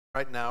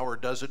right now or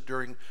does it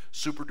during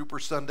Super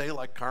Duper Sunday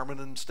like Carmen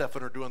and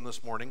Stefan are doing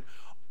this morning,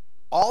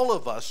 all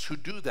of us who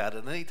do that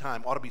at any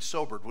time ought to be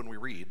sobered when we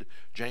read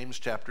James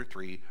chapter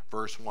 3,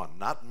 verse 1.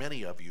 Not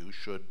many of you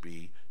should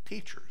be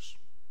teachers.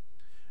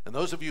 And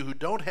those of you who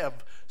don't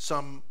have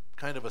some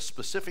kind of a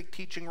specific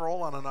teaching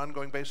role on an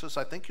ongoing basis,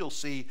 I think you'll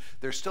see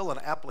there's still an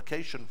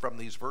application from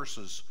these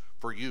verses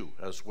for you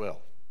as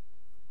well.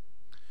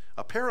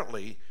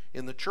 Apparently,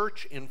 in the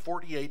church in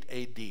 48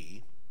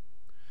 AD,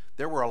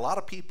 there were a lot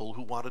of people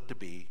who wanted to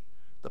be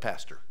the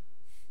pastor.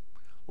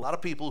 A lot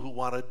of people who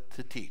wanted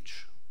to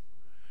teach.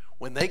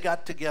 When they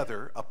got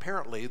together,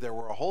 apparently there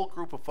were a whole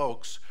group of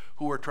folks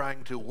who were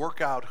trying to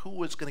work out who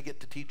was going to get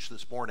to teach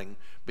this morning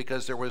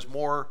because there was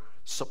more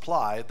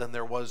supply than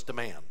there was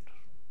demand.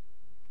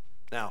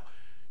 Now,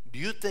 do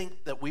you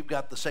think that we've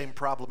got the same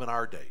problem in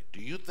our day?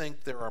 Do you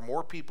think there are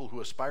more people who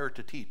aspire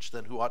to teach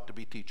than who ought to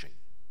be teaching?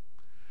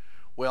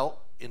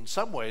 Well, in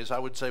some ways, I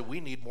would say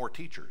we need more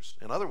teachers.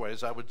 In other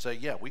ways, I would say,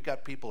 yeah, we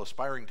got people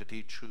aspiring to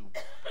teach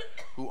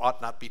who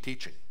ought not be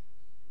teaching.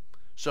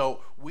 So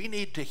we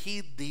need to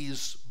heed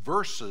these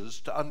verses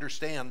to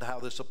understand how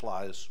this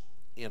applies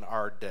in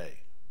our day.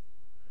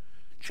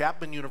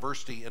 Chapman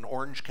University in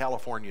Orange,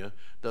 California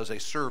does a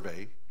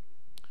survey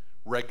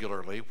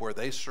regularly where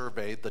they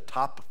survey the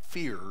top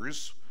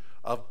fears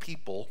of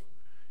people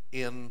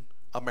in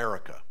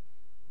America.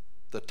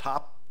 The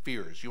top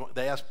fears.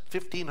 They asked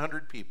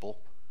 1,500 people,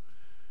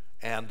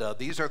 and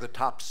these are the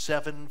top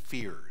 7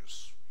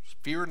 fears.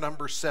 Fear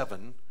number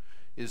 7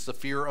 is the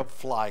fear of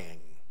flying.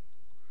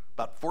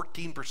 About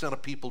 14%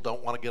 of people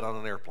don't want to get on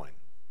an airplane.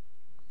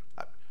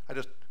 I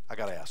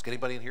got to ask,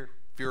 anybody in here?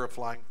 Fear of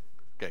flying?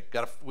 Okay,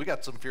 we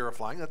got some fear of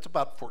flying. That's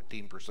about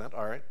 14%,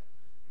 all right.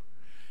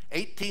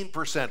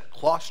 18%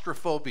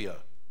 claustrophobia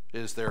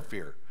is their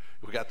fear.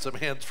 We got some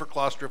hands for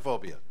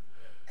claustrophobia.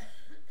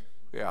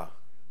 Yeah.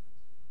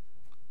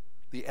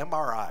 The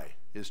MRI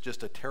is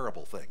just a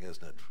terrible thing,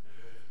 isn't it?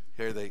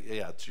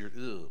 It's your,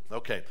 ew.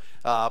 Okay.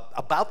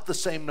 About the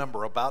same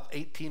number, about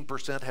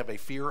 18% have a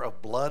fear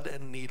of blood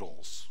and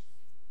needles.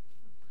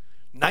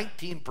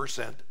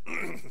 19%,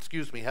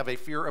 excuse me, have a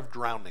fear of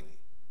drowning.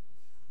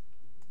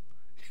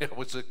 Yeah,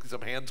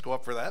 some hands go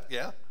up for that?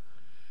 Yeah.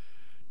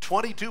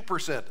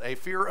 22%, a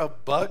fear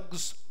of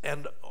bugs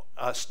and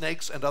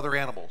snakes and other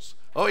animals.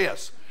 Oh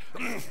yes,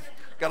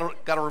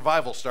 got a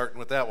revival starting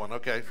with that one.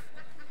 Okay.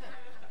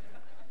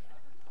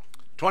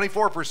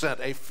 24%,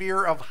 a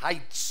fear of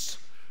heights.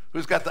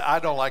 Who's got I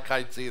don't like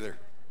heights either.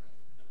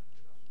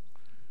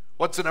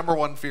 What's the number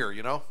one fear,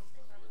 you know?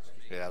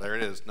 Yeah, there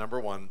it is, number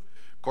one.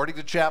 According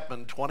to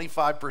Chapman,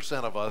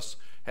 25% of us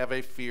have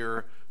a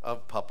fear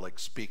of public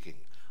speaking.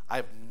 I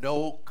have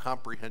no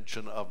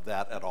comprehension of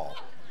that at all.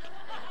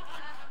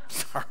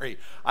 Sorry,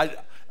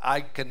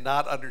 I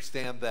cannot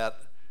understand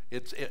that.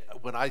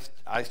 When I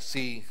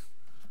see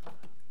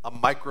a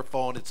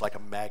microphone, it's like a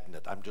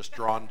magnet. I'm just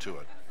drawn to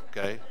it,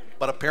 okay?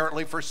 But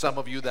apparently for some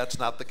of you, that's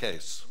not the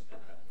case.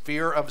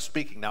 Fear of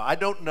speaking. Now, I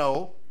don't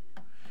know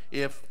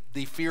if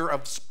the fear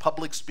of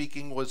public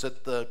speaking was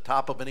at the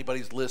top of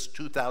anybody's list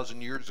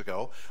 2,000 years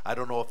ago. I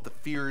don't know if the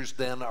fears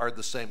then are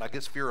the same. I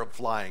guess fear of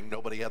flying.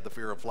 Nobody had the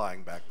fear of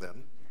flying back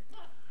then.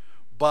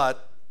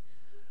 But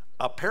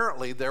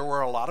apparently there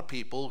were a lot of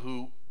people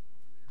who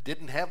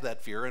didn't have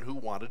that fear and who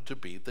wanted to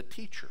be the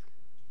teacher.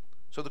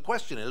 So the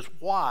question is,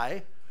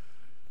 why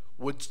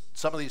would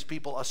some of these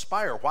people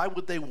aspire? Why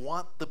would they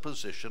want the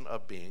position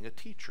of being a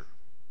teacher?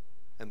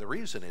 And the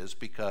reason is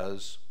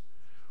because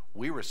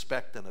we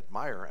respect and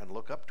admire and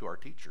look up to our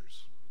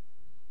teachers.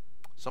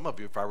 Some of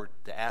you, if I were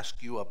to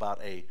ask you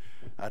about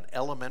an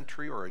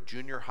elementary or a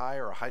junior high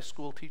or a high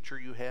school teacher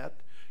you had,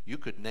 you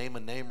could name a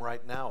name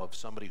right now of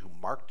somebody who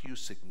marked you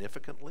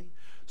significantly,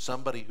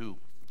 somebody who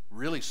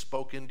really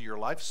spoke into your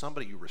life,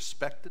 somebody you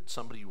respected,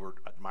 somebody you were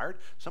admired,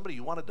 somebody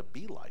you wanted to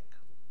be like.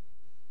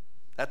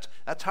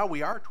 That's how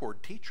we are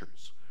toward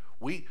teachers.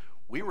 We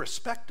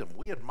respect them,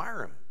 we admire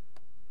them.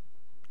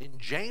 In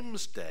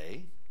James'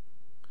 day,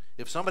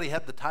 if somebody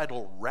had the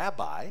title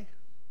rabbi,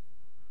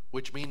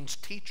 which means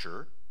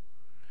teacher,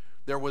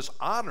 there was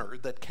honor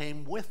that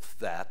came with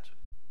that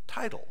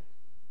title.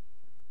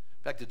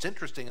 In fact, it's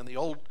interesting, in the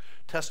Old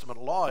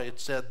Testament law, it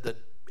said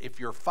that if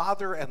your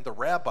father and the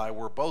rabbi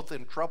were both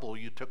in trouble,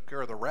 you took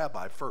care of the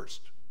rabbi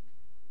first.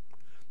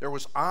 There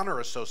was honor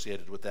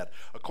associated with that.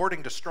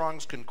 According to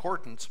Strong's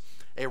Concordance,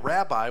 a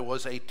rabbi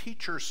was a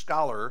teacher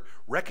scholar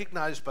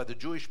recognized by the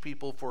Jewish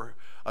people for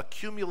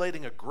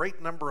accumulating a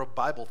great number of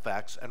Bible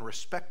facts and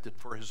respected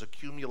for his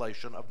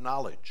accumulation of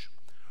knowledge.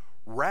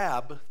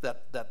 Rab,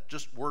 that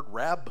just word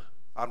rab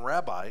on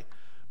rabbi,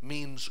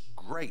 means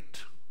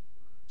great.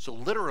 So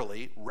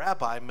literally,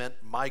 rabbi meant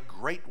my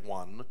great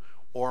one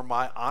or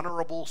my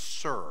honorable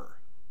sir.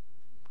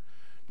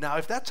 Now,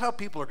 if that's how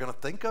people are going to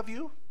think of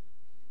you,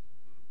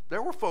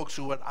 there were folks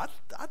who went,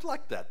 I'd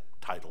like that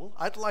title.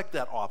 I'd like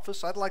that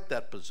office. I'd like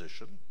that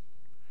position.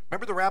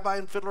 Remember the rabbi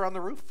in Fiddler on the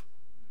Roof?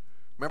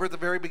 Remember at the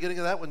very beginning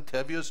of that when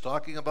Tevye is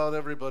talking about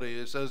everybody?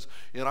 He says,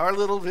 in our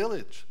little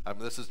village. I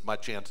mean, this is my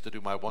chance to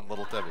do my one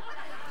little Tevye.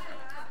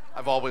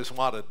 I've always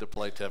wanted to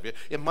play tevye.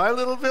 In my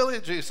little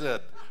village, he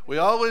said, we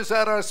always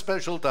had our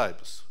special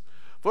types.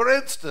 For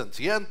instance,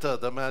 Yenta,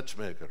 the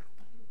matchmaker,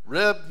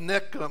 Reb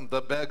Nikum,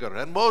 the beggar,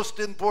 and most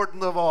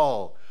important of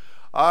all,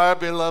 our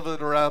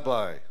beloved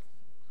Rabbi.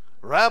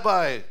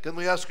 Rabbi, can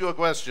we ask you a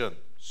question?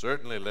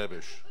 Certainly,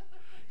 Levish.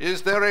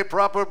 Is there a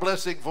proper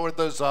blessing for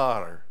the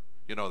Tsar?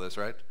 You know this,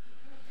 right?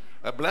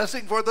 A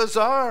blessing for the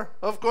Tsar,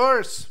 of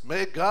course.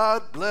 May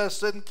God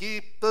bless and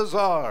keep the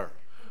Tsar.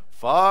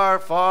 Far,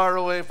 far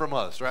away from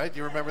us, right?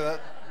 You remember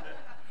that?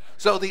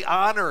 So the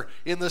honor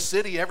in the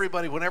city,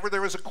 everybody, whenever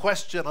there was a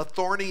question, a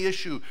thorny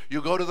issue,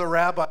 you go to the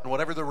rabbi, and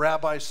whatever the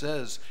rabbi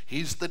says,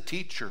 he's the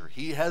teacher.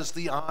 He has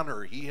the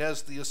honor. He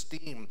has the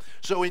esteem.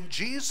 So in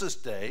Jesus'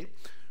 day,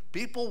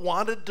 people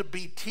wanted to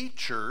be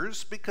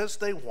teachers because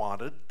they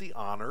wanted the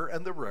honor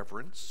and the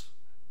reverence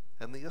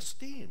and the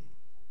esteem.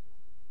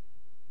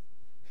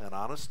 And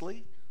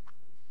honestly,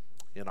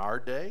 in our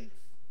day,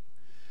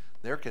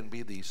 there can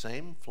be the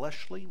same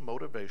fleshly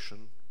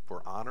motivation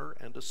for honor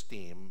and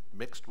esteem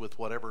mixed with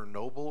whatever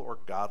noble or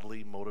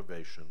godly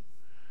motivation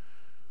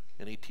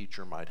any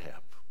teacher might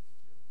have.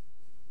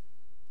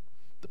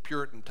 The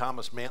Puritan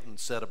Thomas Manton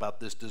said about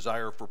this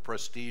desire for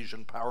prestige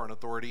and power and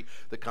authority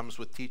that comes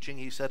with teaching,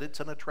 he said, it's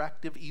an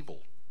attractive evil.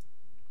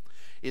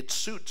 It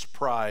suits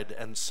pride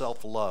and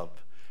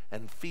self-love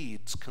and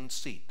feeds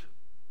conceit.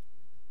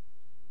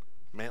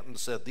 Manton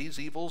said, these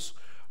evils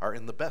are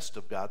in the best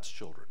of God's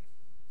children.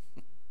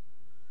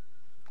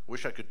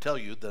 Wish I could tell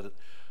you that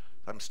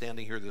I'm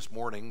standing here this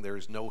morning,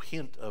 there's no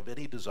hint of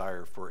any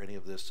desire for any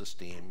of this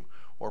esteem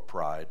or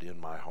pride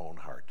in my own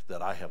heart,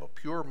 that I have a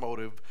pure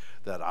motive,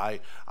 that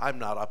I'm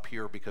not up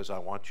here because I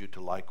want you to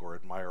like or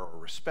admire or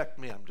respect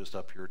me. I'm just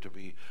up here to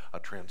be a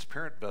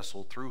transparent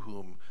vessel through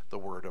whom the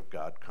Word of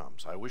God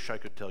comes. I wish I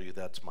could tell you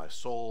that's my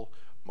sole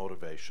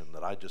motivation,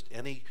 that I just,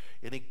 any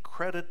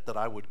credit that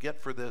I would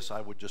get for this, I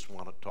would just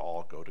want it to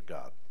all go to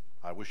God.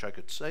 I wish I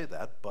could say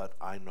that, but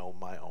I know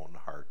my own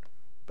heart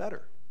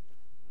better.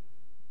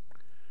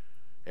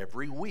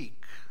 Every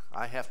week,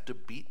 I have to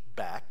beat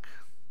back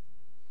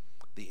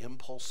the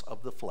impulse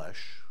of the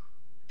flesh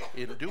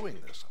in doing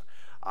this.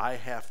 I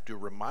have to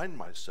remind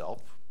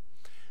myself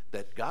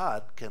that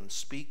God can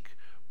speak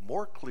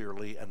more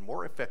clearly and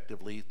more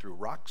effectively through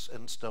rocks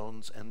and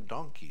stones and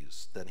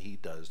donkeys than he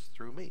does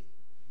through me.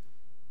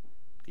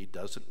 He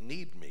doesn't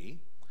need me,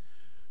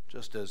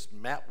 just as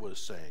Matt was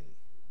saying.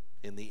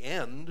 In the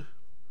end,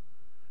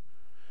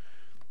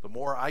 the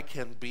more I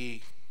can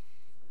be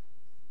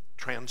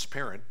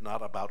transparent,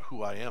 not about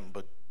who I am,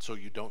 but so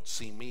you don't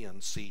see me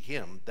and see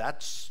him,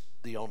 that's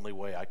the only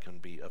way I can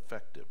be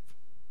effective.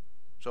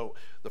 So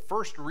the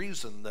first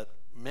reason that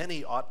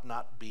many ought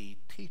not be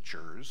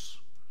teachers,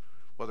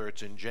 whether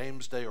it's in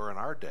James' day or in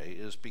our day,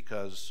 is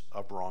because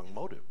of wrong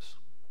motives.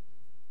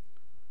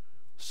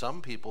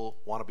 Some people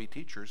want to be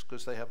teachers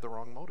because they have the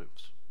wrong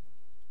motives.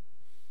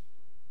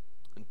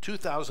 In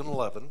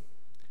 2011,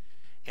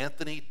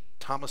 Anthony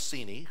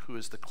Tomasini, who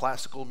is the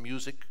classical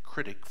music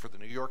critic for the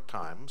New York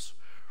Times,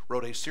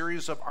 wrote a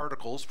series of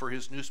articles for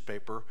his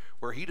newspaper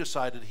where he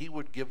decided he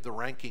would give the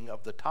ranking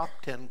of the top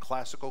 10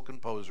 classical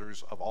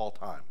composers of all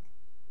time.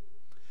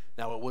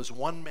 Now, it was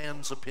one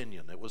man's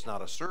opinion. It was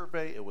not a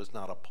survey. It was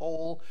not a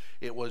poll.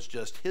 It was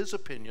just his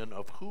opinion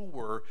of who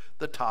were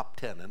the top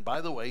 10. And by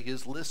the way,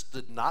 his list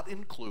did not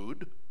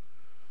include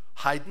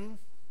Haydn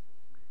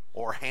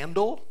or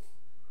Handel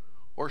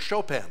or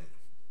Chopin.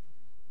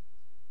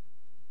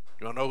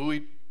 You want to know who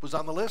he was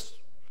on the list?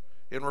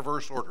 In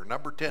reverse order.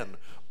 Number 10,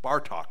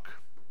 Bartók.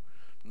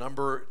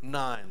 Number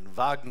 9,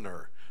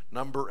 Wagner.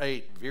 Number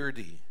 8,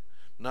 Verdi.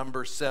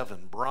 Number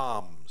 7,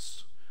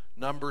 Brahms.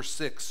 Number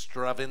 6,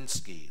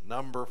 Stravinsky.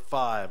 Number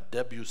 5,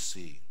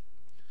 Debussy.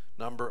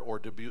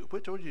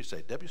 Which would you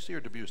say, Debussy or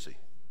Debussy?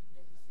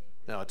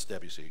 No, it's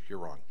Debussy. You're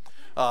wrong.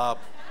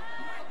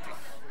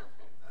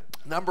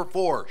 Number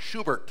 4,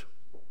 Schubert.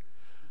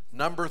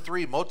 Number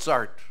 3,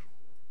 Mozart.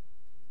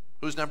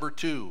 Who's number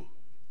 2?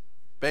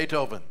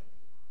 Beethoven.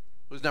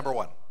 Who's number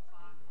 1?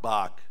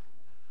 Bach.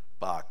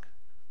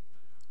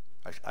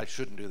 I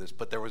shouldn't do this,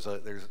 but there's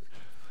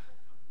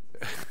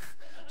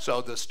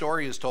so the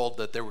story is told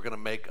that they were going to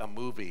make a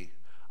movie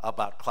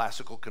about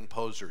classical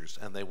composers,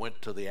 and they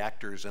went to the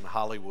actors in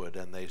Hollywood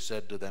and they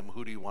said to them,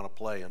 who do you want to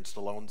play? And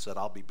Stallone said,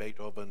 I'll be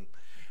Beethoven,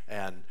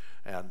 and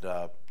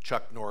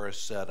Chuck Norris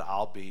said,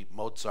 I'll be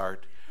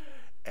Mozart,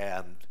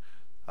 and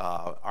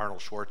Arnold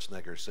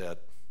Schwarzenegger said,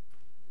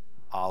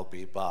 I'll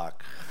be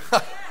Bach.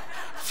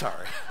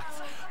 Sorry.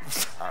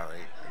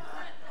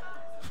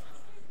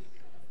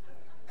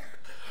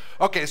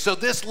 Okay, so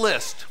this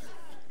list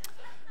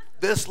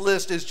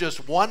is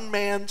just one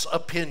man's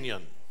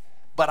opinion,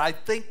 but I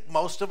think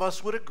most of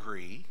us would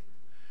agree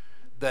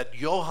that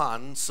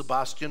Johann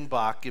Sebastian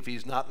Bach, if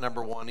he's not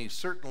number 1, he's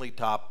certainly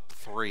top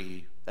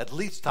 3, at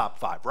least top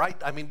 5, right?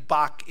 I mean,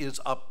 Bach is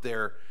up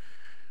there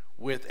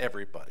with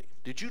everybody.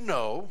 Did you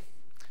know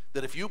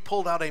that if you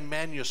pulled out a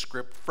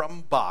manuscript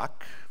from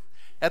Bach,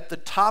 at the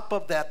top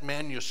of that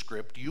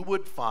manuscript, you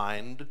would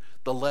find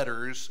the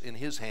letters in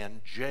his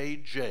hand,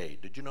 JJ.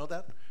 Did you know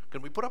that?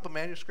 Can we put up a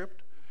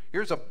manuscript?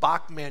 Here's a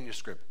Bach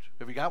manuscript.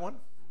 Have you got one?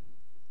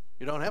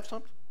 You don't have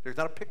some? There's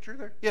not a picture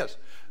there? Yes.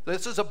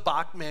 This is a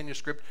Bach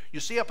manuscript. You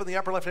see up in the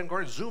upper left-hand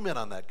corner, zoom in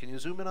on that. Can you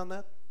zoom in on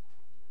that?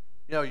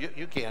 No,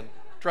 you can.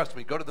 Trust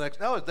me. Go to the next.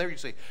 Oh, there you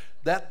see.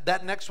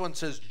 That next one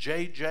says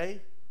JJ.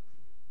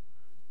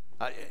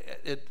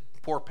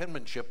 Poor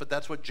penmanship, but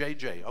that's what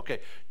JJ. Okay.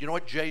 Do you know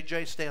what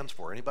JJ stands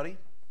for? Anybody?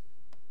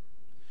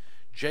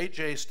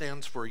 JJ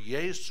stands for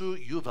Jesu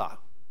Juva,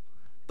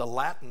 the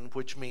Latin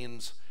which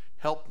means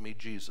help me,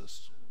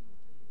 Jesus.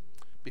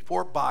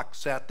 Before Bach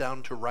sat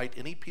down to write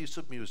any piece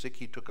of music,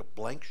 he took a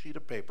blank sheet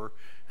of paper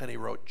and he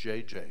wrote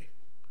JJ,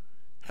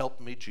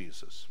 help me,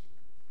 Jesus.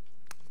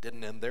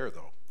 Didn't end there,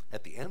 though.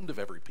 At the end of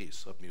every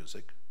piece of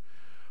music,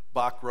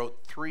 Bach wrote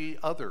 3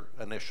 other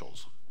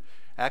initials.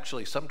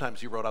 Actually, sometimes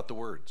he wrote out the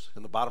words.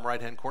 In the bottom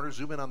right-hand corner,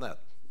 zoom in on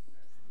that.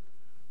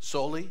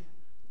 Soli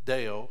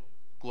Deo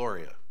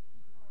Gloria.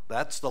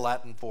 That's the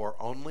Latin for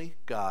only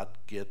God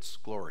gets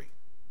glory.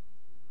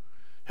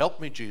 Help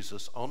me,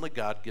 Jesus, only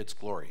God gets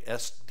glory.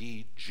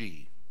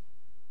 SDG.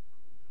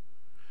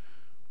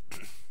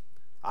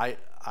 I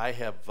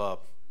have,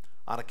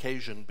 on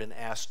occasion, been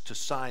asked to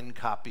sign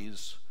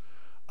copies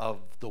of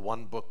the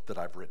one book that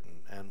I've written.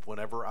 And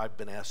whenever I've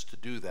been asked to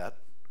do that,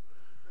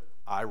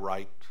 I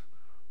write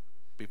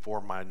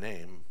before my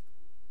name,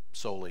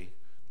 Soli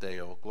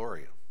Deo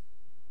Gloria.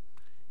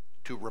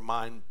 To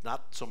remind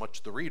not so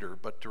much the reader,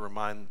 but to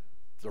remind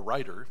the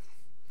writer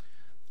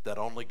that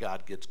only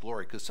God gets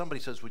glory. Because somebody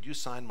says, would you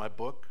sign my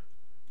book?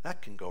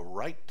 That can go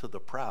right to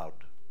the proud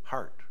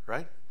heart,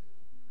 right?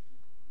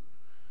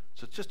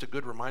 So it's just a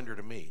good reminder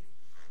to me.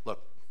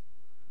 Look,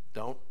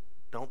 don't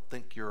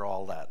think you're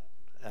all that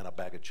and a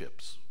bag of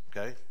chips,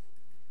 okay?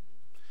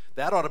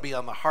 That ought to be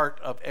on the heart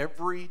of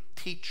every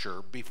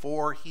teacher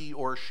before he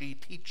or she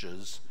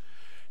teaches,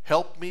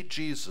 help me,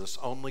 Jesus,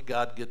 only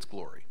God gets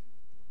glory.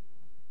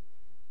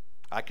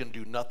 I can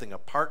do nothing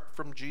apart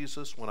from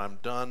Jesus. When I'm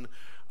done,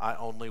 I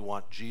only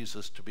want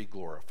Jesus to be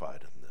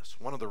glorified in this.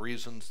 One of the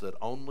reasons that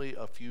only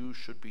a few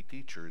should be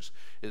teachers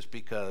is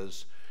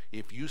because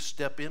if you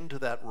step into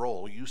that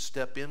role, you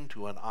step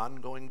into an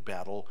ongoing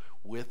battle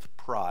with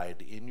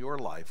pride in your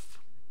life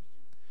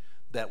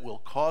that will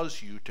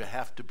cause you to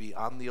have to be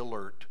on the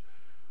alert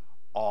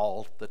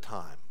all the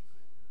time.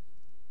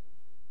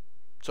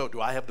 So,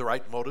 do I have the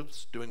right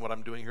motives doing what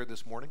I'm doing here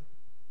this morning?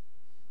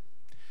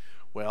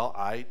 Well,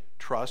 I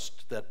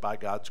trust that by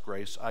God's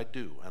grace I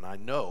do. And I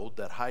know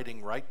that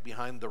hiding right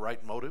behind the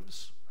right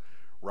motives,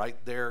 right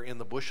there in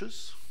the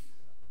bushes,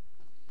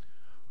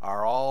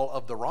 are all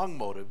of the wrong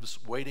motives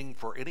waiting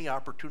for any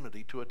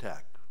opportunity to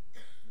attack.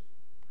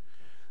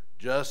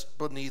 Just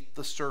beneath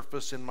the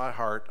surface in my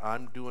heart,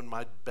 I'm doing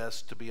my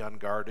best to be on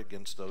guard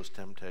against those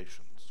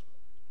temptations.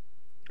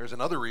 There's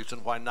another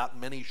reason why not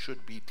many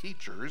should be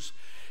teachers.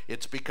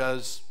 It's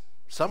because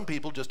some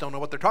people just don't know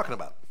what they're talking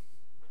about.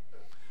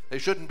 They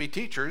shouldn't be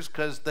teachers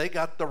because they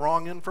got the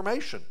wrong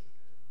information.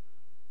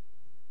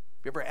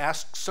 You ever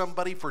asked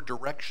somebody for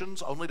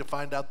directions only to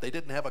find out they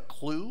didn't have a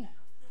clue?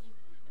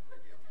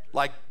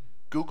 Like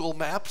Google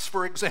Maps,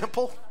 for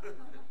example?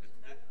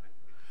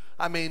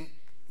 I mean,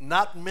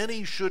 not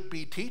many should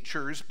be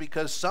teachers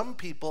because some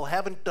people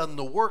haven't done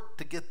the work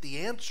to get the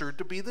answer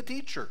to be the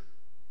teacher.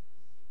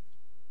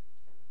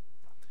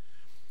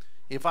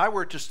 If I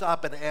were to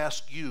stop and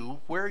ask you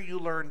where you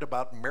learned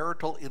about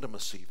marital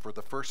intimacy for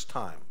the first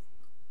time,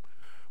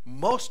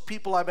 most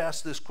people I've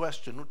asked this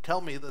question would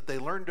tell me that they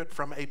learned it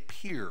from a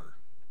peer.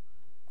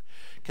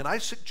 Can I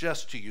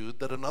suggest to you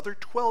that another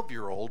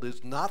 12-year-old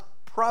is not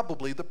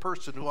probably the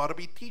person who ought to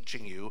be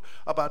teaching you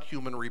about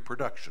human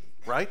reproduction,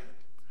 right?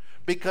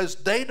 Because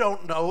they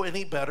don't know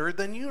any better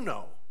than you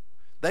know.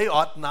 They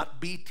ought not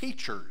be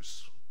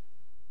teachers.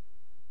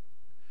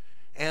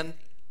 And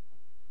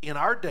in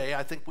our day,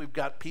 I think we've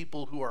got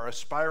people who are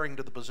aspiring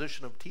to the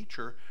position of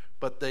teacher,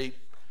 but they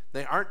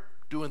aren't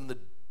doing the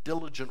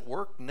diligent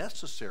work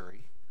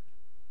necessary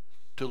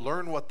to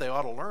learn what they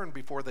ought to learn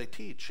before they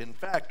teach. In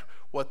fact,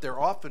 what they're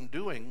often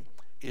doing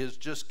is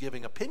just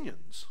giving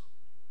opinions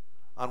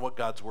on what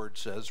God's Word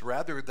says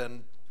rather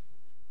than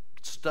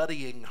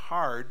studying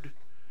hard,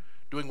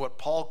 doing what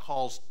Paul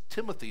calls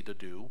Timothy to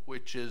do,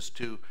 which is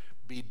to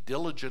be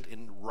diligent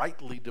in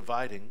rightly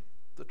dividing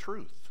the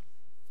truth.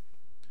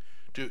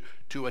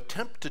 To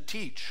attempt to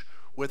teach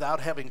without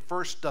having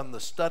first done the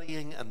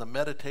studying and the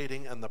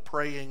meditating and the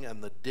praying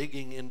and the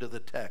digging into the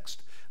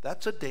text,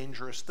 that's a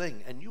dangerous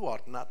thing, and you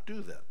ought not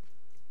do that.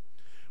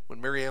 When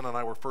Marianne and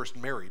I were first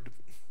married,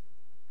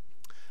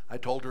 I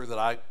told her that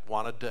I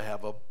wanted to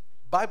have a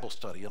Bible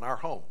study in our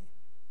home.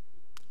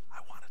 I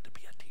wanted to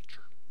be a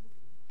teacher,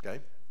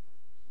 okay?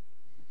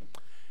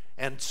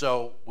 And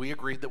so we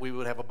agreed that we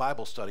would have a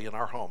Bible study in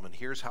our home, and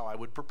here's how I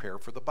would prepare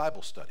for the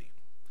Bible study.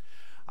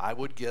 I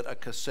would get a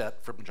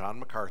cassette from John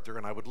MacArthur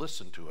and I would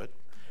listen to it.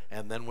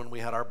 And then when we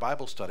had our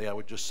Bible study, I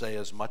would just say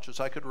as much as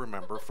I could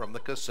remember from the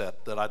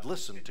cassette that I'd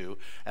listened to,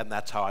 and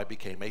that's how I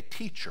became a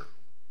teacher.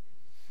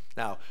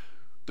 Now,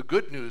 the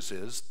good news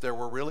is there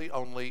were really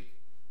only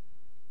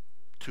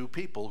 2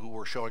 people who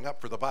were showing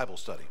up for the Bible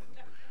study.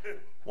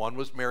 One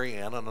was Mary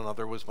Ann, and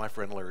another was my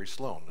friend Larry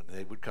Sloan.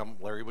 And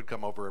Larry would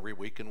come over every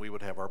week, and we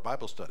would have our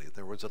Bible study.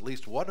 There was at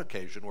least one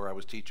occasion where I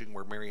was teaching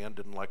where Mary Ann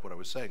didn't like what I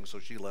was saying, so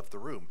she left the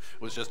room.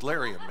 It was just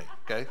Larry and me,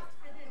 okay?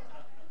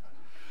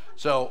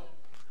 So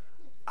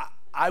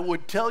I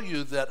would tell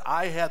you that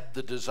I had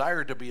the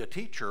desire to be a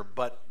teacher,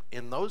 but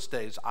in those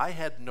days, I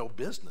had no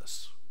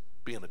business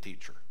being a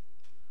teacher.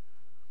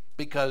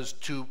 Because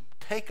to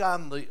take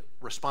on the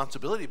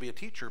responsibility to be a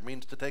teacher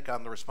means to take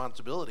on the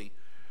responsibility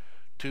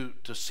to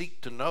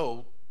seek to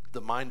know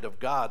the mind of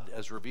God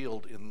as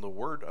revealed in the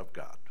Word of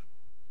God.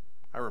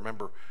 I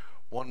remember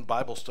one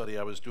Bible study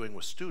I was doing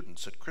with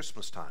students at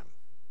Christmas time.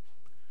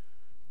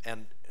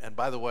 And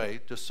by the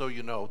way, just so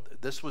you know,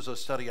 this was a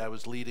study I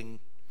was leading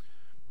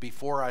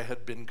before I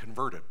had been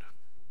converted,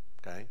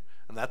 okay?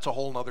 And that's a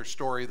whole other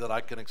story that I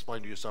can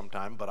explain to you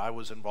sometime, but I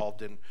was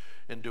involved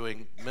in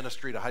doing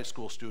ministry to high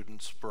school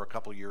students for a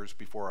couple years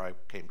before I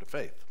came to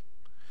faith.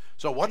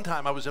 So one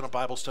time I was in a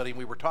Bible study and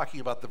we were talking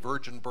about the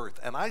virgin birth,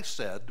 and I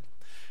said,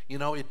 you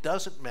know, it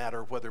doesn't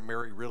matter whether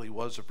Mary really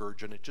was a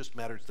virgin, it just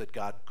matters that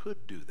God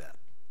could do that.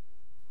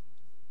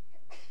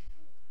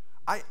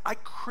 I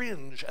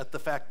cringe at the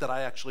fact that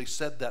I actually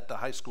said that to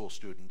high school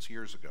students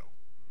years ago.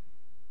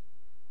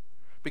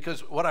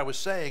 Because what I was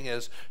saying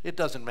is, it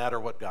doesn't matter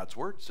what God's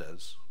Word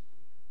says.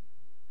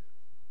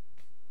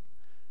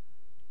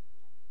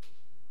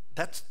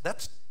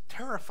 That's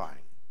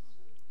terrifying.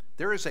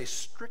 There is a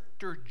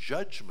stricter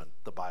judgment,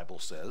 the Bible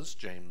says,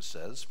 James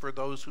says, for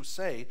those who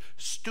say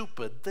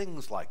stupid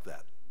things like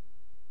that.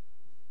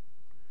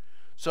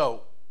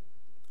 So,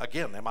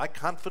 again, am I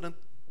confident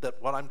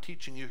that what I'm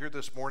teaching you here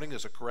this morning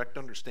is a correct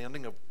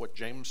understanding of what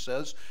James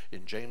says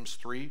in James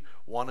 3,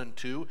 1 and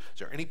 2? Is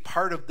there any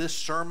part of this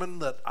sermon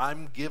that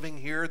I'm giving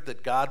here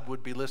that God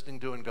would be listening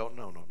to and go,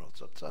 no,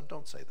 son,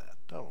 don't say that.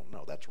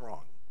 No, that's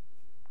wrong.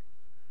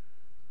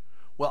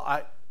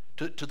 Well,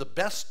 to the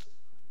best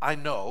I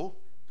know,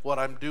 what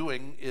I'm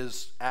doing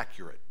is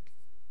accurate.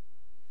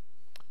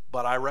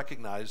 But I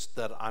recognize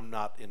that I'm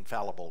not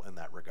infallible in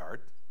that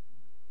regard.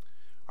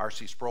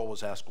 R.C. Sproul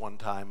was asked one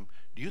time,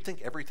 do you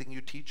think everything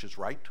you teach is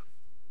right?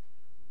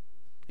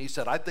 He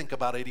said, I think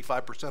about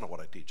 85% of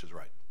what I teach is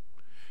right.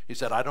 He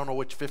said, I don't know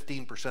which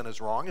 15% is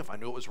wrong. If I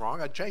knew it was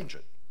wrong, I'd change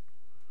it.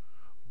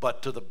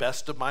 But to the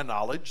best of my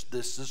knowledge,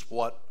 this is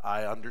what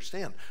I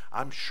understand.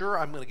 I'm sure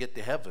I'm going to get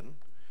to heaven,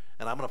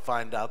 and I'm going to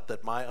find out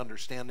that my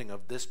understanding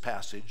of this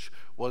passage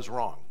was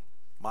wrong.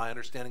 My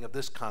understanding of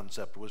this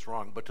concept was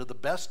wrong. But to the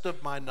best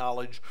of my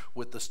knowledge,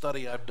 with the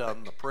study I've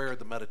done, the prayer,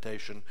 the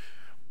meditation,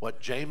 what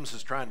James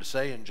is trying to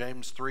say in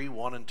James 3,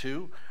 1 and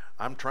 2,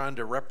 I'm trying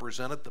to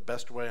represent it the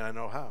best way I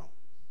know how.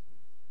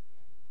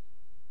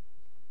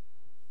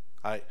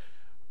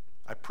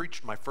 I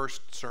preached my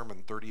first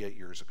sermon 38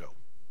 years ago.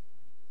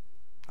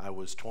 I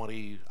was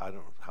 20, I don't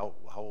know,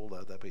 how old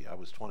would that be? I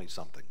was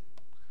 20-something.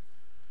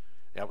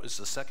 It was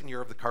the second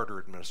year of the Carter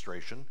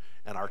administration,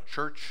 and our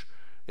church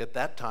at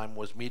that time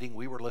was meeting.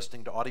 We were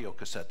listening to audio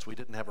cassettes. We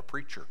didn't have a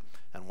preacher.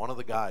 And one of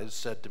the guys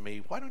said to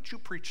me, why don't you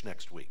preach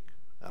next week?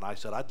 And I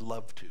said, I'd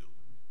love to.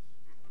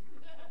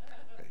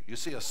 Okay, you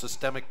see a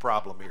systemic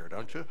problem here,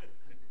 don't you?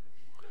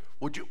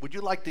 Would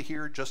you like to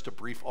hear just a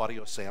brief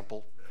audio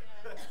sample?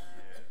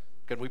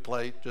 Can we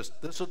play?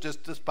 This will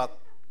just about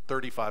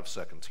 35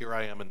 seconds. Here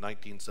I am in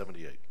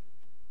 1978.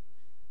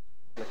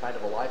 The kind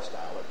of a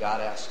lifestyle that God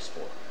asks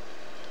for.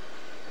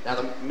 Now,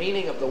 the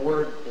meaning of the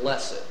word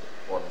blessed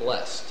or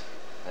blessed,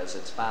 as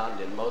it's found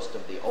in most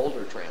of the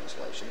older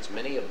translations,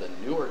 many of the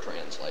newer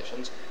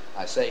translations,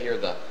 I say here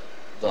the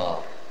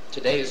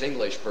today's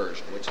English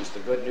version, which is the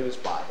Good News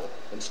Bible,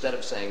 instead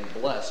of saying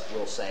blessed,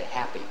 we'll say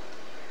happy.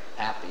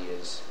 Happy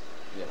is,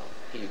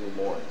 he who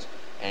mourns.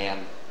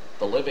 And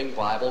the Living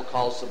Bible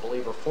calls the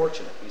believer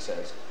fortunate. He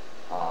says,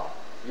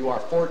 you are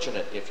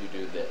fortunate if you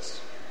do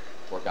this,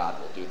 for God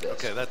will do this.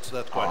 Okay, that's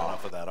quite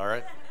enough of that, all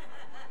right?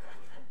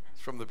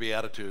 It's from the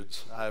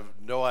Beatitudes. I have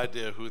no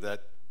idea who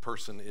that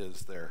person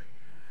is there.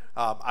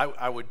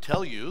 I would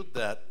tell you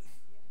that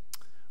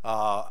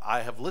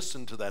I have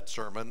listened to that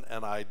sermon,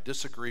 and I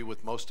disagree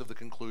with most of the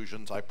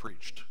conclusions I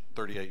preached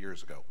 38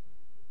 years ago.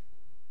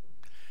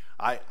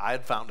 I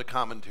had found a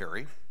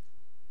commentary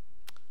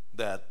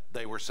that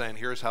they were saying,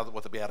 here's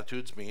what the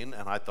Beatitudes mean,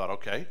 and I thought,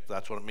 okay,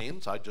 that's what it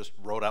means. I just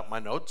wrote out my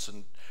notes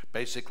and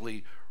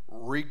basically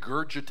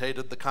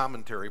regurgitated the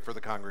commentary for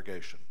the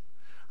congregation.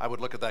 I would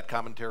look at that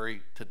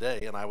commentary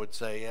today, and I would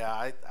say,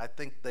 yeah, I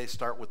think they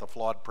start with a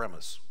flawed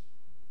premise.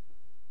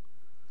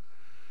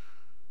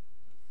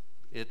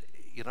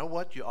 You know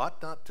what? You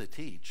ought not to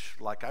teach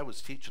like I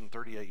was teaching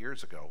 38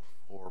 years ago,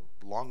 or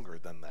longer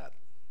than that,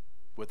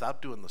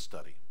 without doing the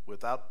study,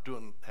 without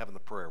having the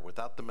prayer,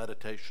 without the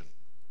meditation,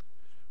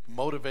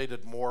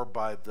 motivated more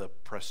by the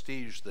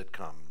prestige that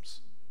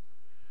comes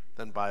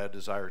than by a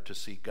desire to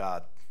see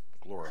God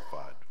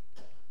glorified.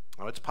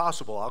 Now, it's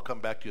possible I'll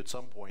come back to you at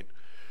some point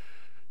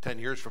 10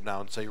 years from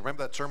now and say,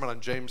 remember that sermon on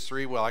James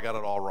 3? Well, I got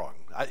it all wrong.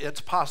 It's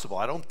possible.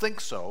 I don't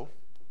think so.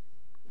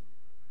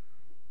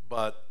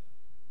 But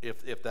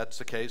if that's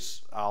the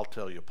case, I'll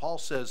tell you. Paul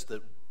says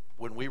that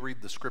when we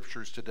read the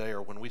scriptures today,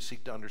 or when we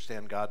seek to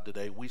understand God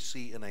today, we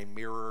see in a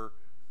mirror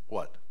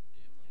what?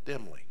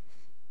 Dimly.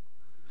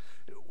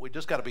 We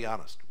just got to be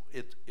honest.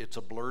 It's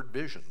a blurred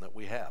vision that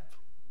we have.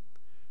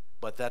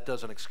 But that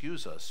doesn't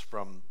excuse us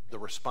from the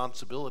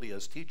responsibility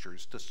as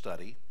teachers to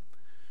study,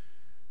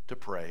 to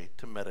pray,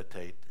 to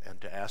meditate, and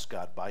to ask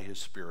God by His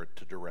Spirit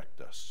to direct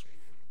us.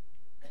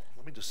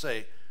 Let me just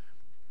say,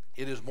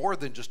 it is more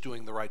than just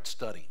doing the right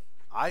study.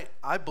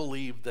 I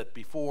believe that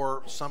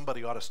before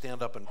somebody ought to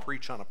stand up and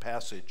preach on a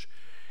passage,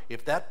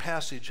 if that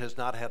passage has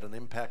not had an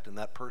impact in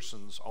that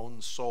person's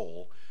own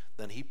soul,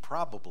 then he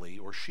probably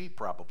or she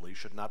probably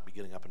should not be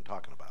getting up and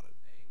talking about it.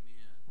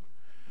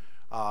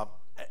 Amen.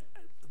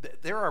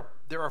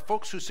 There are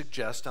folks who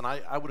suggest, and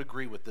I would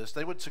agree with this,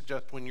 they would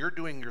suggest when you're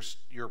doing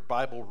your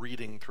Bible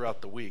reading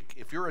throughout the week,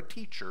 if you're a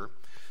teacher,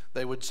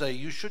 they would say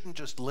you shouldn't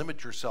just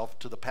limit yourself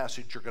to the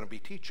passage you're going to be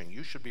teaching.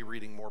 You should be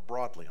reading more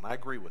broadly, and I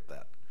agree with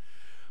that.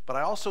 But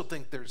I also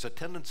think there's a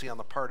tendency on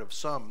the part of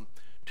some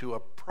to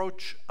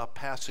approach a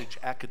passage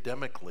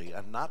academically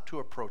and not to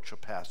approach a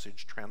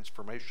passage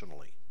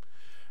transformationally.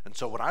 And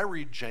so when I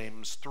read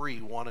James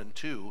 3, 1 and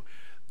 2,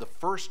 the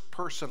first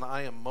person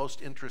I am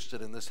most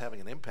interested in this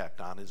having an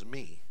impact on is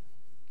me.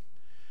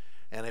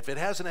 And if it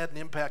hasn't had an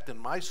impact in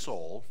my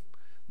soul,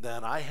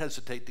 then I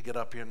hesitate to get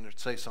up here and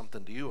say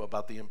something to you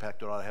about the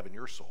impact it ought to have in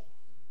your soul.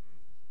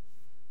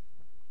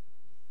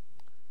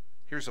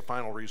 Here's a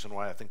final reason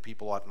why I think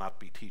people ought not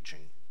be teaching,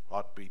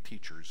 ought to be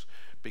teachers,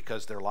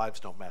 because their lives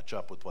don't match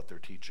up with what they're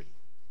teaching.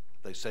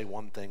 They say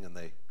one thing and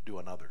they do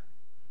another.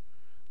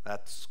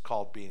 That's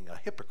called being a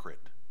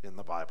hypocrite in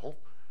the Bible.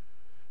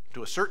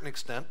 To a certain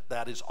extent,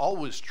 that is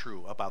always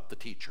true about the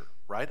teacher,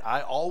 right?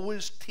 I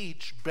always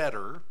teach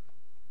better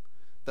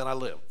than I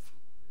live.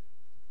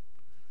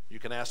 You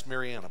can ask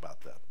Marianne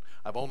about that.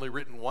 I've only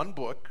written one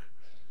book,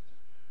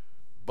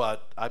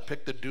 but I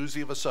picked a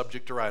doozy of a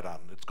subject to write on.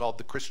 It's called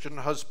The Christian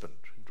Husband.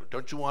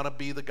 Don't you want to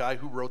be the guy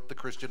who wrote The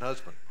Christian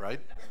Husband,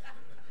 right?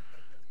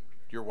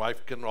 Your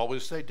wife can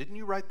always say, didn't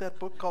you write that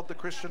book called The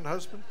Christian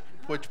Husband?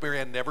 Which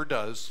Marianne never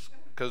does,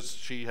 because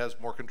she has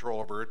more control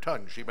over her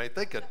tongue. She may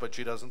think it, but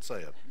she doesn't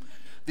say it.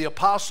 The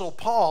Apostle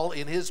Paul,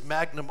 in his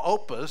magnum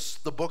opus,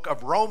 the book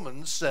of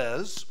Romans,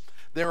 says,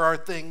 there are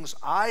things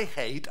I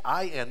hate,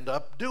 I end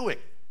up doing.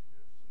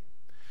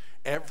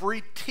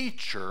 Every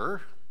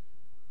teacher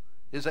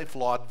is a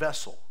flawed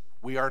vessel.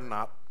 We are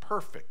not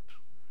perfect.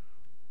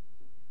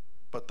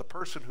 But the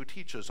person who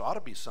teaches ought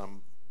to be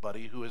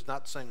somebody who is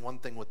not saying one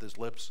thing with his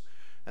lips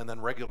and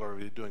then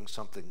regularly doing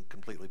something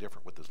completely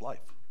different with his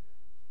life.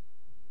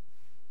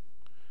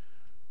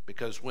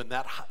 Because when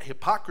that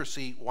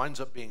hypocrisy winds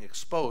up being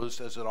exposed,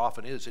 as it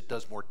often is, it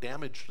does more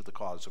damage to the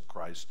cause of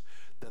Christ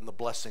than the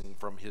blessing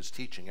from his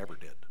teaching ever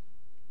did.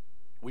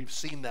 We've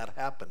seen that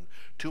happen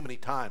too many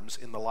times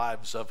in the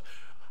lives of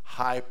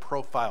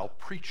high-profile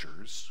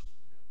preachers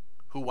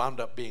who wound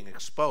up being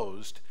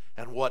exposed,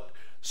 and what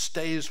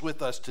stays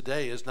with us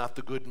today is not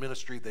the good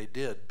ministry they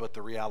did, but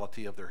the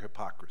reality of their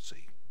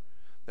hypocrisy.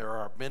 There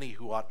are many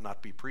who ought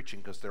not be preaching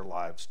because their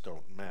lives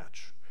don't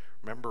match.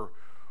 Remember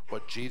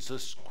what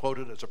Jesus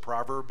quoted as a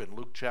proverb in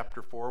Luke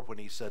chapter 4 when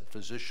he said,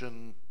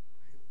 physician,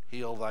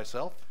 heal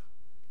thyself?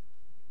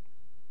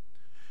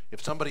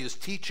 If somebody is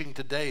teaching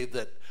today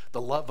that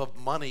the love of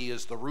money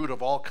is the root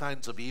of all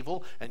kinds of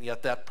evil, and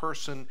yet that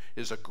person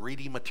is a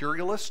greedy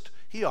materialist,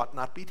 he ought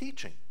not be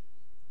teaching.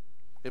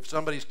 If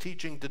somebody's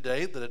teaching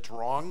today that it's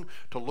wrong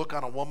to look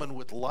on a woman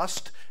with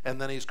lust,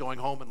 and then he's going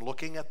home and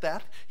looking at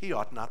that, he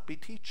ought not be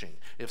teaching.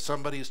 If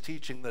somebody is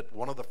teaching that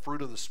one of the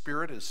fruit of the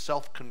Spirit is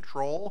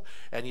self-control,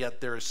 and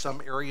yet there is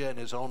some area in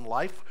his own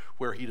life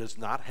where he does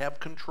not have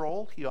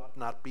control, he ought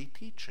not be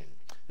teaching.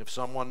 If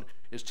someone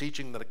is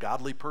teaching that a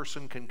godly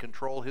person can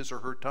control his or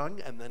her tongue,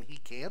 and then he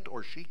can't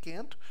or she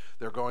can't,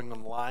 they're going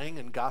and lying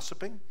and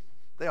gossiping,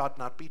 they ought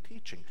not be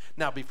teaching.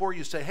 Now, before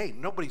you say, hey,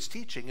 nobody's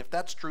teaching, if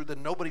that's true,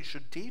 then nobody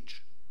should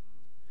teach.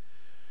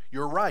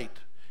 You're right.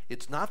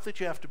 It's not that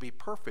you have to be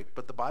perfect,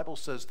 but the Bible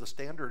says the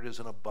standard is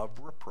an above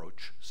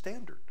reproach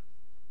standard.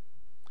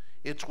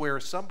 It's where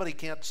somebody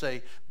can't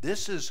say,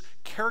 this is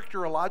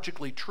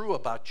characterologically true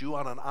about you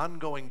on an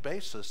ongoing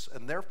basis,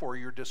 and therefore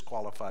you're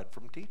disqualified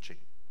from teaching.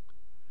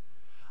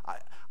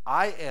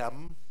 I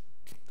am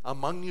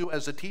among you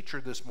as a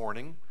teacher this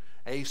morning,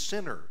 a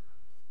sinner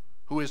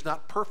who is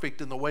not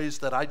perfect in the ways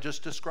that I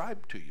just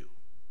described to you.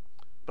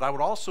 But I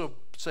would also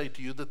say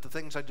to you that the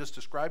things I just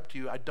described to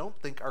you, I don't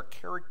think are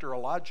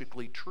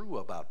characterologically true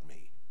about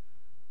me.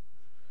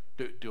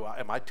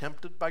 Am I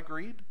tempted by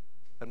greed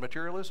and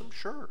materialism?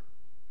 Sure.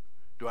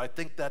 Do I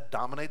think that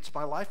dominates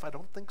my life? I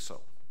don't think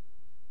so.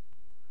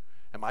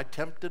 Am I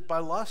tempted by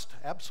lust?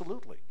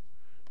 Absolutely.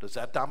 Does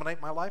that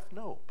dominate my life?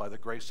 No. By the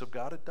grace of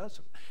God, it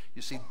doesn't.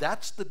 You see,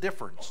 that's the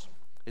difference.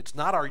 It's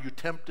not are you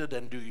tempted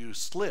and do you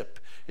slip.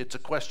 It's a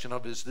question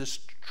of is this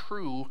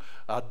true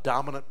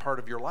dominant part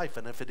of your life?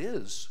 And if it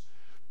is,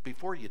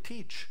 before you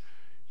teach,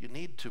 you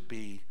need to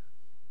be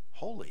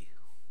holy.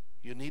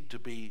 You need to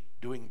be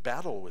doing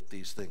battle with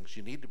these things.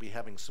 You need to be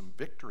having some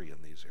victory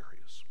in these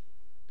areas.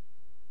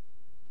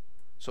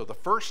 So the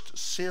first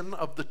sin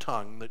of the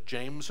tongue that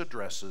James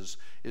addresses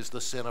is the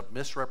sin of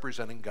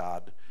misrepresenting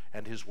God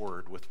and his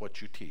word with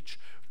what you teach,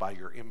 by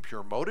your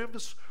impure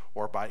motives,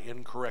 or by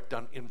incorrect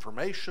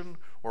information,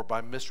 or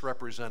by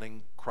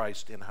misrepresenting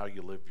Christ in how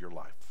you live your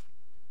life.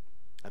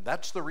 And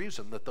that's the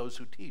reason that those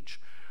who teach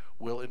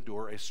will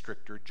endure a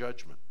stricter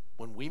judgment.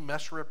 When we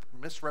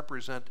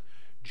misrepresent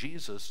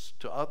Jesus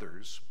to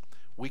others,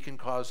 we can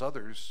cause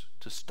others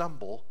to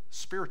stumble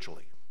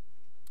spiritually.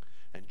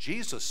 And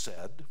Jesus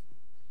said,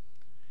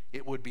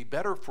 it would be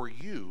better for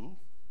you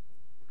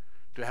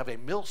to have a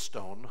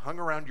millstone hung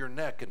around your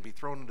neck and be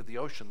thrown into the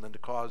ocean than to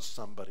cause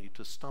somebody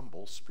to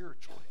stumble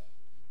spiritually.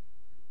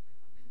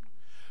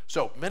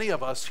 So many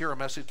of us hear a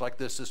message like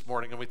this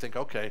morning and we think,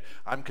 okay,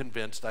 I'm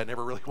convinced. I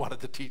never really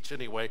wanted to teach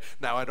anyway.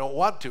 Now I don't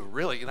want to,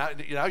 really.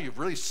 You've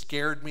really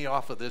scared me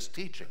off of this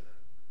teaching.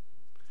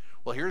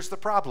 Well, here's the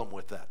problem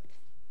with that.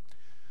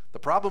 The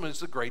problem is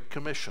the Great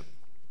Commission.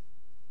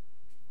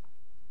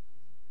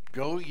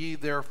 Go ye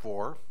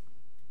therefore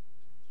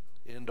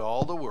into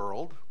all the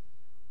world,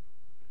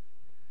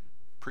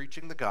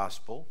 preaching the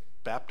gospel,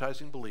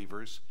 baptizing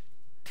believers,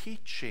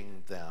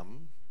 teaching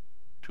them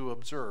to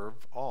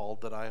observe all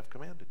that I have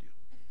commanded you.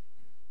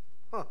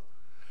 Huh.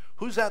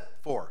 Who's that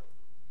for?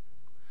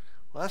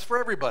 Well, that's for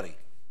everybody.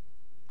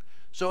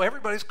 So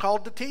everybody's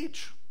called to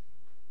teach.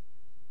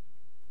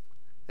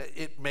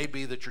 It may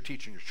be that you're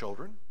teaching your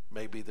children. It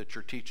may be that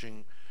you're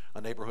teaching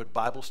a neighborhood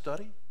Bible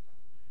study.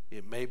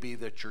 It may be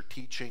that you're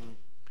teaching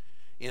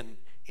in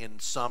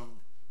some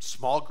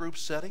small group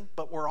setting,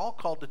 but we're all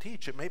called to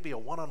teach. It may be a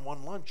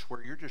one-on-one lunch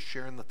where you're just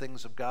sharing the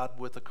things of God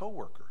with a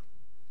coworker.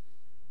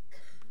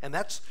 And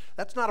that's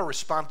not a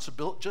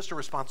responsibility, just a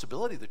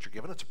responsibility that you're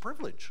given. It's a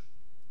privilege.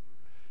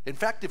 In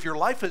fact, if your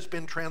life has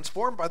been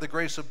transformed by the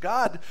grace of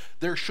God,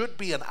 there should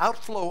be an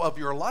outflow of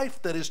your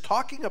life that is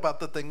talking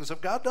about the things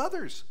of God to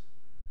others.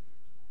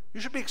 You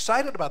should be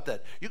excited about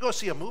that. You go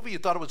see a movie, you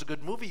thought it was a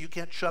good movie, you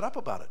can't shut up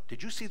about it.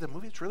 Did you see the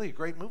movie? It's really a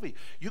great movie.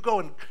 You go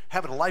and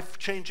have a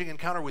life-changing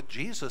encounter with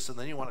Jesus, and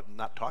then you want to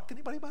not talk to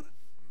anybody about it?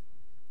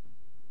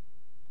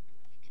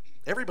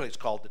 Everybody's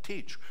called to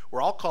teach.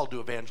 We're all called to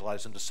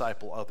evangelize and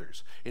disciple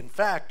others. In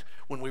fact,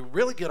 when we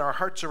really get our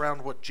hearts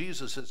around what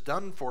Jesus has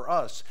done for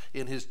us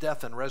in his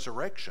death and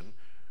resurrection,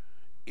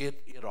 it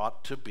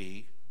ought to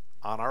be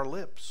on our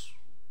lips.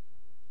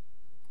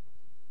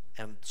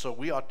 And so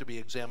we ought to be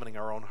examining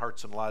our own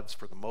hearts and lives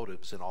for the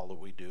motives in all that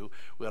we do.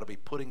 We ought to be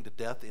putting to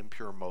death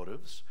impure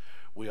motives.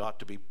 We ought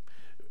to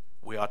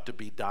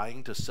be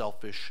dying to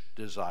selfish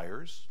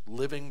desires,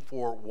 living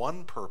for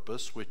one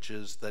purpose, which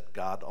is that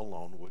God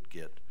alone would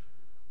get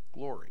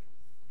glory.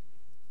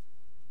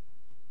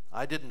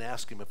 I didn't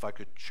ask him if I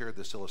could share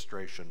this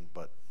illustration,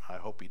 but I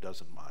hope he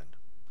doesn't mind.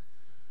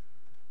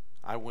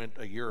 I went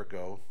a year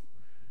ago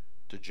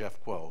to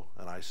Jeff Quo,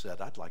 and I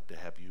said, I'd like to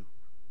have you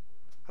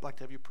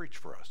preach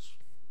for us.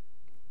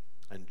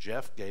 And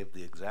Jeff gave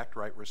the exact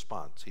right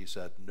response. He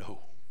said,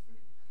 no.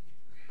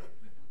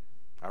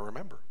 I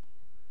remember.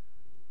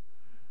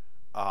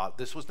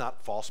 This was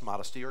not false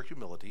modesty or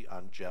humility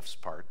on Jeff's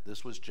part.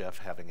 This was Jeff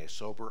having a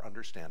sober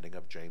understanding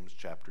of James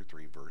chapter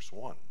 3, verse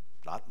 1.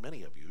 Not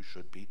many of you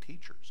should be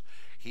teachers.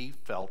 He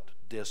felt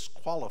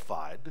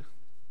disqualified.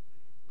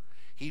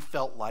 He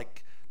felt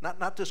like,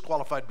 not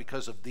disqualified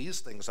because of these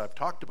things I've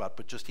talked about,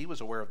 but just he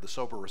was aware of the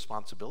sober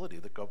responsibility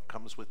that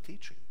comes with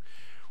teaching,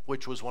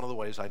 which was one of the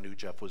ways I knew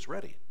Jeff was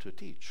ready to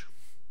teach,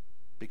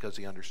 because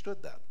he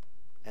understood that.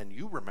 And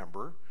you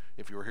remember,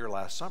 if you were here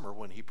last summer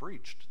when he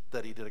preached,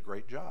 that he did a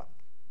great job.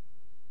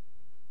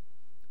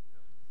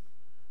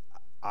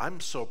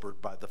 I'm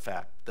sobered by the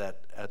fact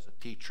that as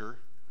a teacher,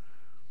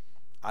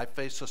 I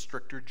face a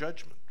stricter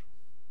judgment.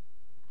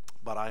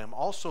 But I am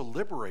also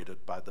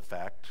liberated by the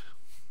fact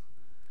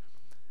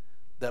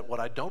that what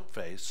I don't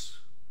face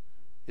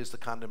is the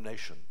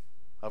condemnation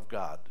of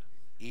God,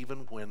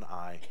 even when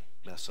I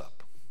mess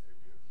up.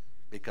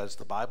 Because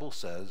the Bible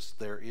says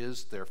there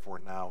is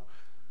therefore now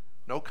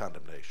no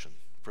condemnation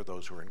for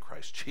those who are in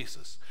Christ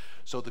Jesus.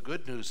 So the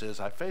good news is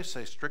I face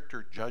a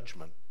stricter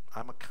judgment.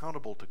 I'm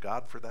accountable to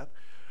God for that,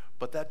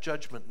 but that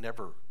judgment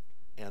never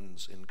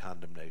ends in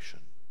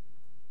condemnation.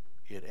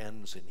 It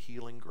ends in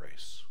healing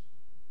grace,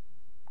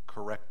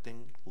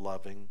 correcting,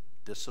 loving,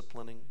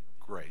 disciplining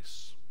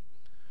grace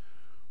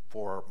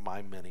for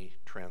my many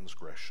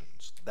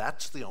transgressions.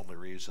 That's the only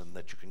reason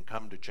that you can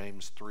come to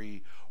James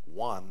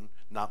 3:1.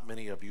 Not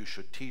many of you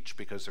should teach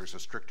because there's a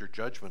stricter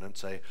judgment, and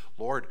say,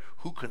 Lord,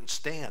 who can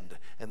stand?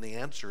 And the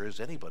answer is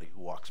anybody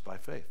who walks by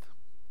faith.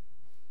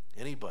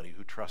 Anybody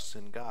who trusts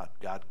in God.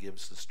 God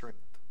gives the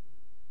strength.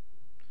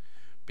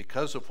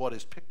 Because of what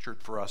is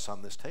pictured for us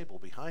on this table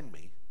behind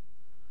me,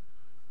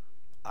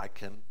 I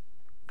can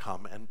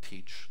come and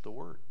teach the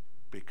word,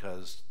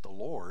 because the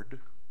Lord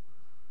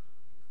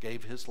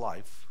gave his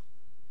life,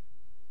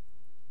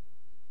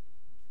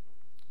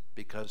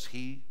 because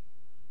he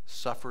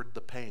suffered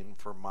the pain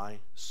for my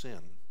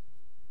sin.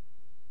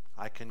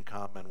 I can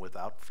come and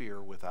without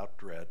fear, without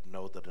dread,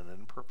 know that an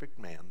imperfect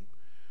man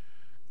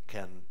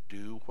can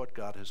do what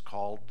God has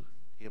called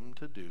him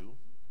to do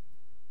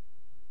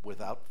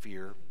without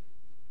fear,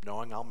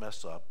 knowing I'll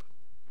mess up,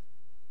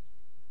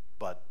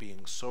 but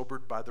being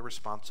sobered by the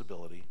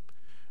responsibility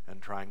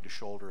and trying to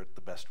shoulder it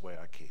the best way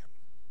I can.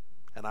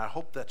 And I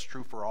hope that's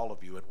true for all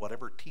of you in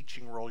whatever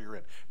teaching role you're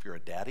in. If you're a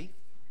daddy,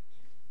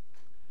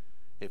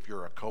 if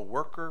you're a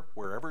co-worker,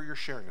 wherever you're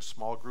sharing, a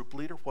small group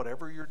leader,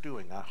 whatever you're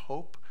doing, I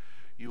hope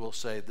you will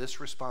say this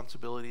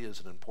responsibility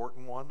is an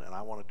important one and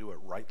I want to do it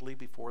rightly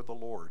before the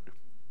Lord,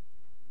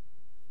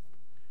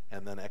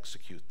 and then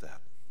execute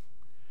that.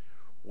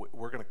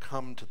 We're going to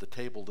come to the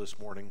table this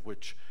morning,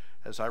 which,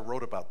 as I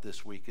wrote about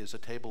this week, is a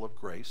table of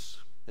grace.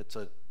 It's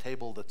a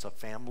table that's a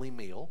family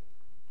meal.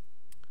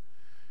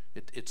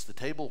 It's the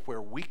table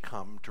where we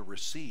come to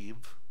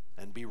receive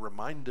and be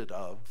reminded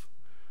of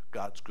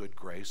God's good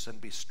grace and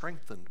be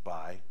strengthened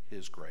by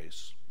his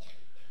grace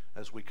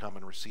as we come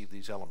and receive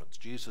these elements.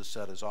 Jesus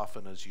said, as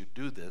often as you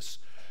do this,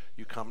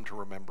 you come to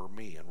remember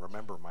me and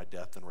remember my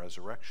death and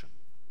resurrection.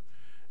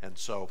 And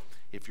so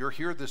if you're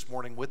here this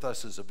morning with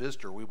us as a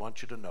visitor, we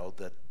want you to know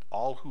that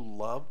all who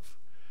love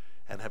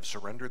and have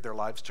surrendered their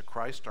lives to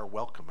Christ are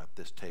welcome at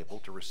this table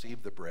to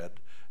receive the bread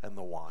and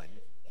the wine.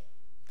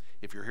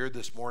 If you're here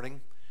this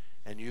morning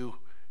and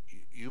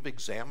you've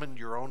examined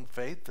your own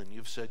faith and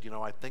you've said,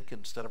 I think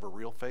instead of a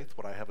real faith,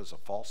 what I have is a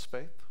false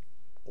faith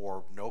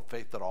or no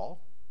faith at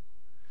all,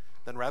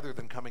 then rather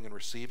than coming and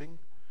receiving,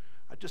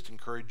 I just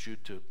encourage you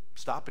to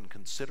stop and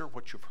consider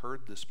what you've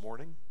heard this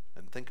morning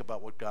and think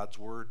about what God's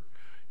word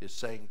is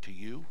saying to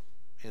you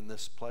in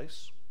this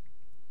place.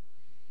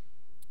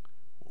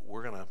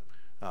 We're going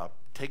to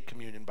take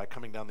communion by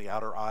coming down the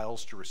outer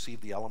aisles to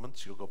receive the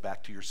elements. You'll go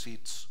back to your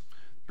seats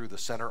through the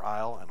center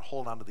aisle and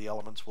hold on to the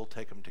elements. We'll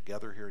take them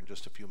together here in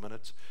just a few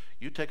minutes.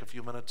 You take a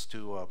few minutes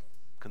to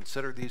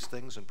consider these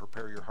things and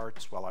prepare your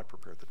hearts while I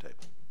prepare the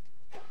table.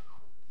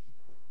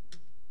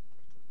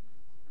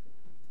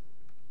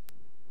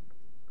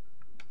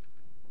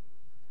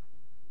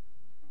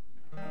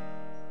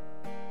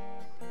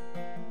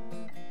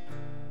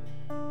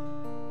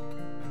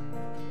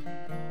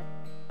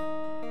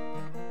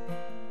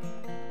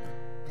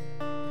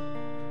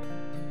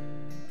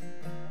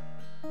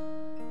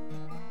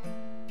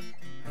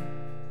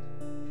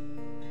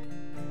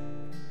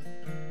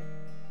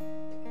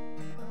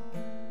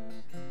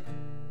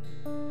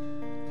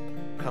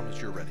 Come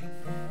as you're ready.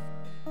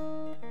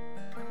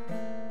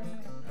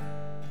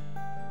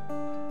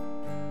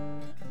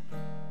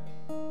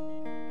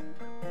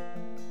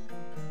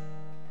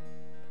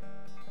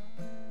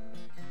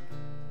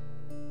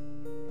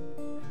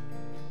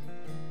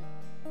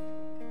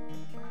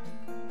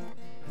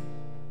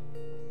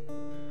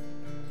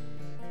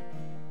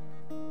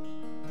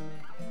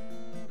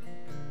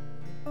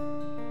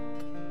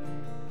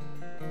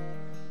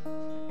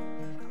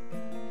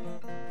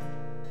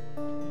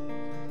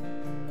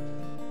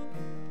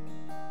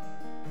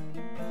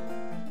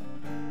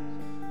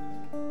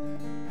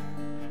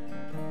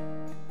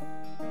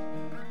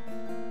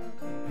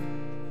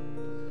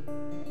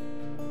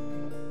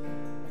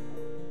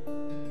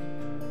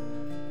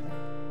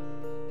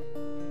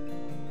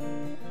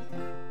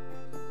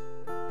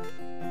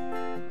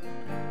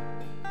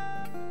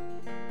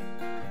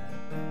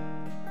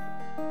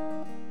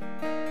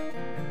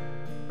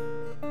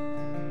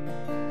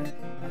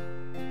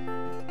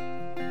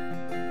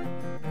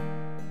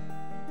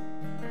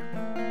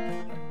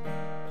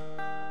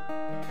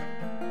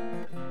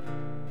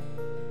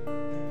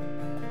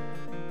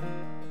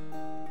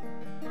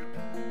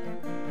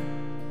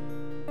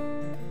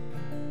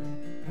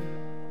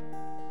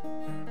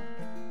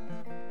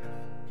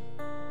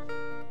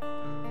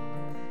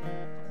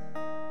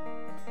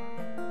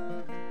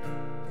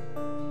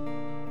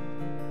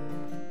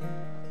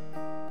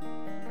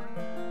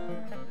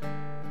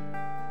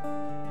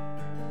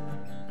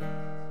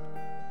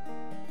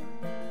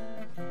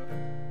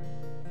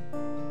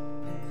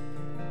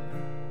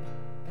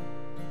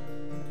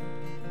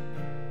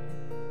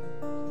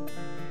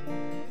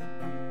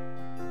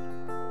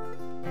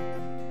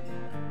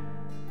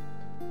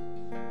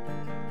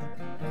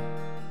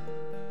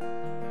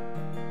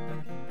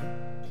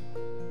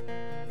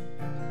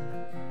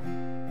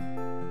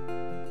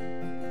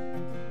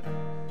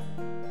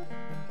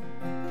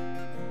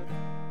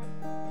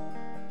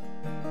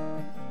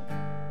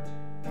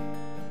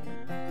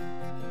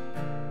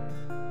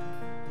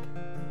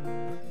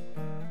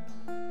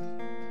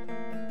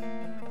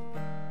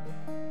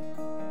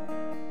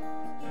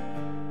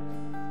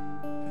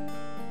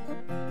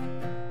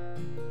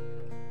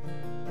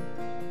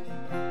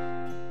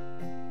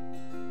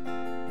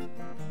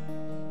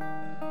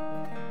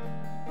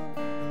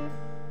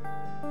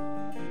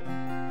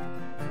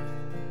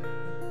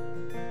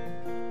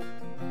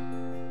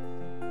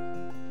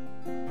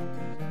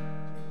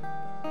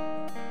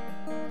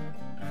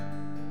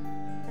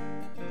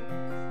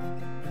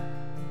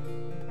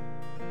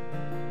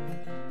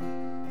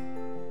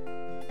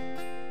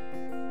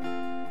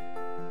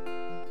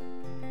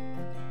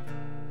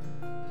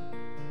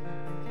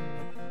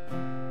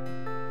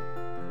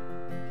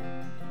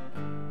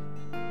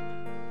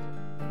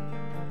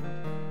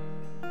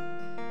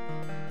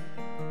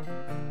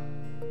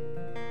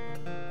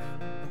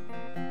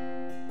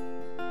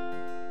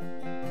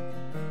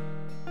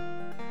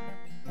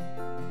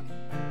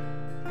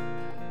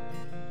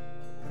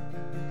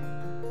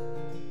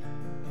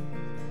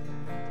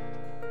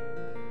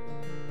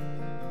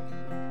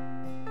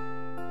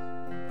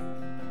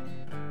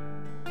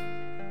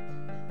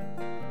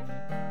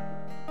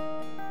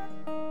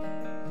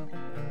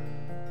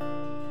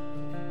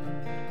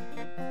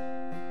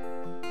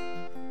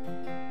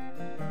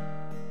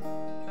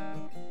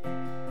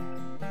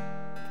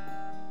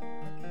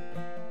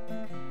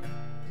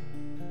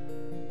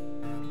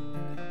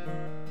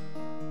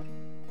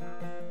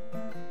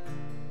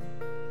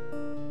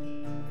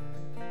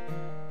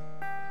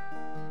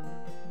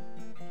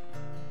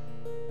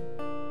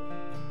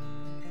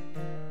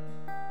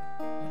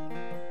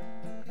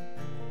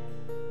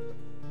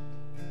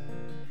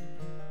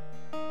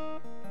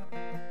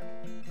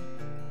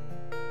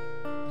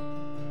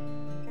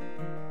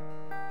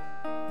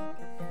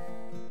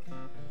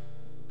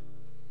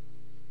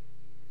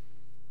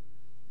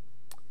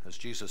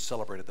 Jesus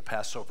celebrated the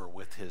Passover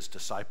with his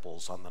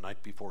disciples on the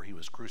night before he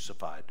was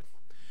crucified.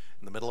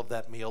 In the middle of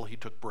that meal, he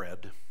took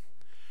bread,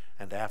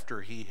 and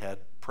after he had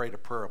prayed a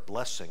prayer of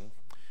blessing,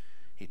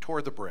 he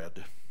tore the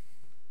bread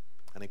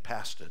and he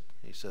passed it.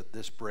 He said,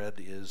 "This bread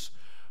is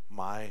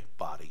my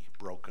body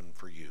broken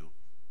for you.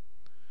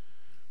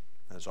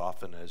 As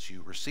often as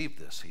you receive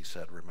this," he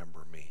said,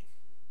 "remember me."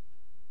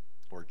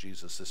 Lord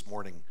Jesus, this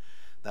morning,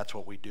 that's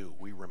what we do.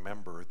 We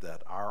remember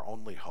that our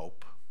only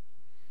hope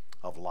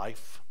of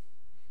life,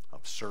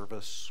 of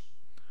service,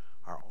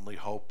 our only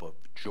hope of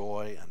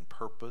joy and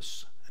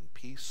purpose and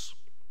peace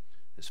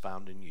is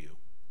found in you.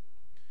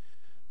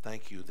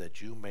 Thank you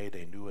that you made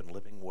a new and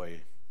living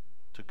way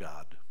to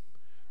God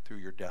through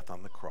your death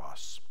on the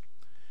cross,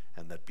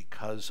 and that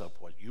because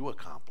of what you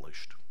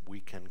accomplished, we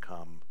can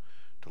come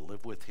to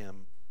live with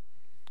him,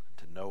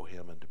 to know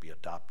him, and to be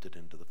adopted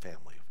into the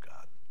family of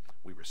God.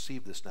 We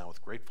receive this now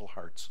with grateful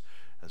hearts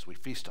as we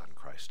feast on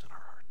Christ in our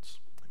hearts.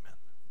 Amen.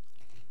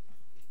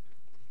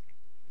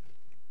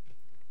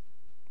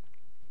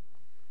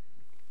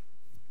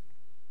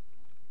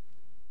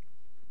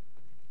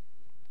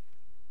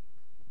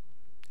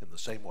 In the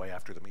same way,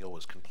 after the meal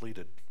was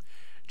completed,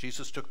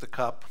 Jesus took the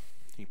cup,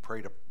 he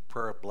prayed a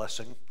prayer of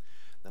blessing,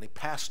 then he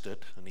passed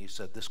it, and he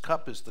said, "This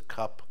cup is the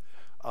cup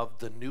of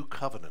the new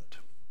covenant,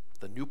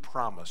 the new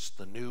promise,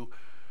 the new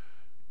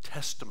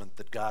testament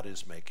that God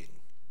is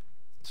making.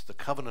 It's the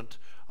covenant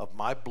of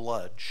my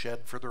blood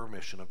shed for the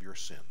remission of your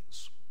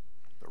sins."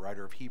 The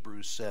writer of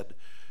Hebrews said,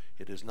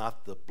 "It is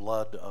not the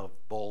blood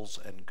of bulls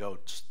and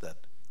goats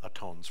that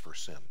atones for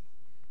sin,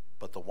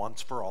 but the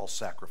once for all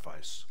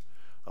sacrifice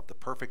of the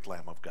perfect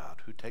Lamb of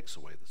God who takes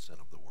away the sin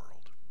of the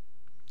world."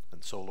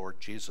 And so,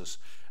 Lord Jesus,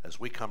 as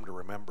we come to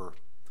remember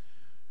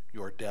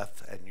your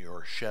death and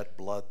your shed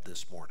blood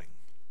this morning,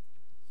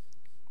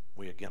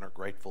 we again are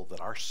grateful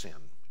that our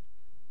sin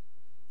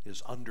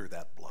is under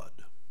that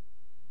blood,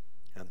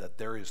 and that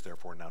there is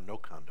therefore now no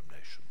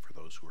condemnation for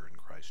those who are in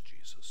Christ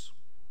Jesus.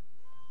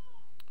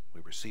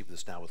 We receive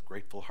this now with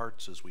grateful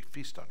hearts as we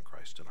feast on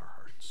Christ in our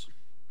hearts.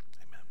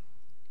 Amen.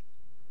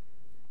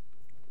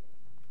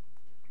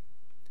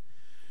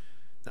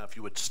 Now, if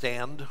you would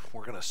stand,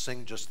 we're going to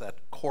sing just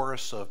that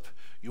chorus of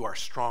 "You Are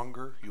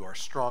Stronger, You Are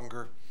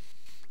Stronger,"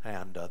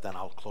 and then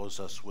I'll close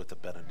us with a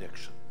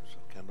benediction. So,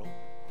 Kendall.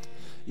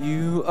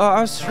 You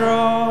are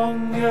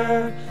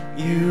stronger,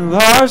 you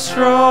are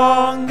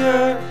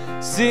stronger,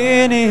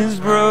 sin is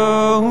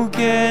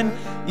broken,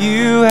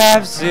 you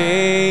have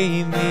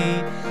saved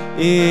me.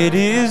 It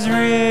is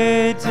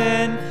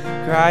written,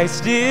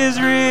 Christ is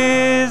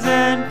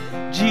risen,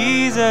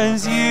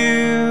 Jesus,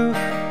 you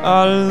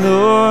are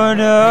Lord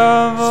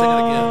of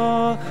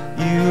all.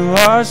 You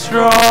are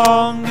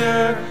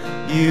stronger,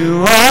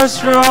 you are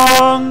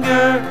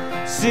stronger,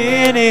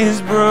 sin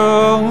is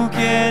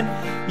broken,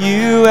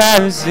 you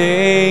have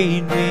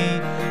saved me.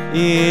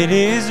 It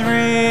is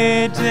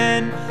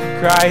written,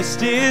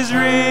 Christ is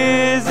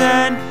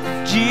risen,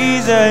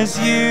 Jesus,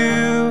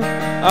 you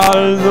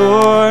are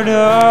Lord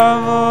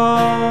of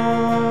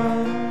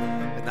all.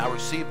 And now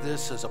receive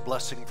this as a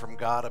blessing from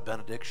God, a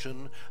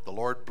benediction. The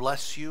Lord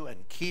bless you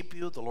and keep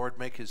you. The Lord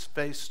make his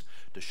face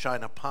to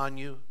shine upon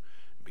you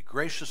and be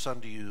gracious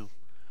unto you.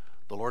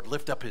 The Lord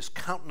lift up his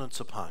countenance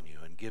upon you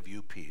and give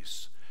you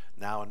peace,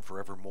 now and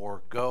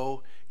forevermore.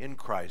 Go in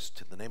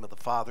Christ, in the name of the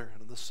Father,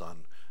 and of the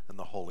Son, and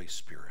the Holy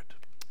Spirit.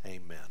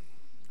 Amen.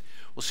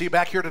 We'll see you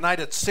back here tonight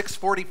at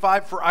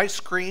 6:45 for ice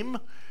cream,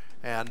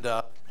 and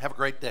have a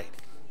great day.